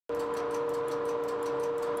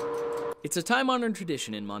It's a time-honored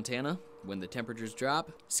tradition in Montana. When the temperatures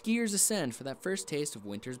drop, skiers ascend for that first taste of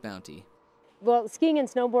winter's bounty. Well, skiing and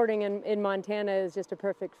snowboarding in Montana is just a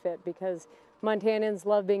perfect fit because Montanans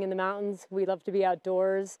love being in the mountains. We love to be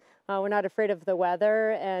outdoors. We're not afraid of the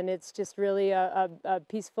weather, and it's just really a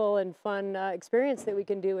peaceful and fun experience that we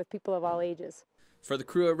can do with people of all ages. For the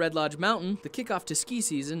crew at Red Lodge Mountain, the kickoff to ski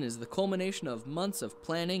season is the culmination of months of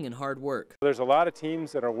planning and hard work. There's a lot of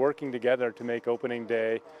teams that are working together to make opening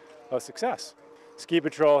day a success. Ski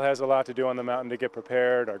Patrol has a lot to do on the mountain to get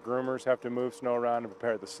prepared. Our groomers have to move snow around and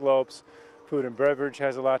prepare the slopes. Food and beverage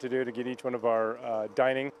has a lot to do to get each one of our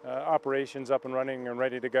dining operations up and running and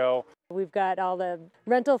ready to go. We've got all the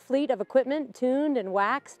rental fleet of equipment tuned and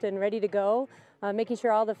waxed and ready to go, making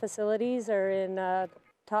sure all the facilities are in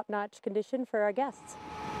top-notch condition for our guests.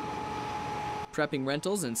 Prepping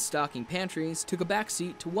rentals and stocking pantries took a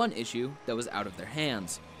backseat to one issue that was out of their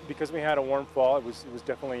hands. Because we had a warm fall, it was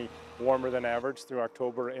definitely warmer than average through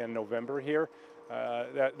October and November here.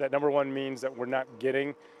 That number one means that we're not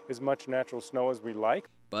getting as much natural snow as we like.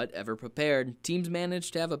 But ever prepared, teams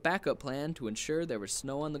managed to have a backup plan to ensure there was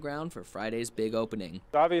snow on the ground for Friday's big opening.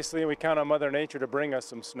 Obviously, we count on Mother Nature to bring us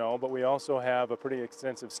some snow, but we also have a pretty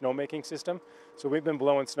extensive snowmaking system. So we've been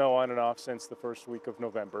blowing snow on and off since the first week of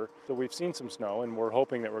November. So we've seen some snow, and we're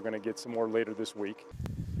hoping that we're going to get some more later this week.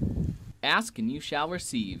 Ask and you shall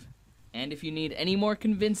receive. And if you need any more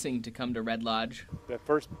convincing to come to Red Lodge, that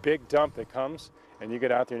first big dump that comes, and you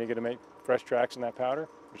get out there and you get to make fresh tracks in that powder,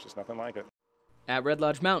 there's just nothing like it. At Red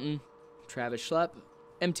Lodge Mountain, Travis Schlepp,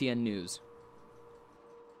 MTN News.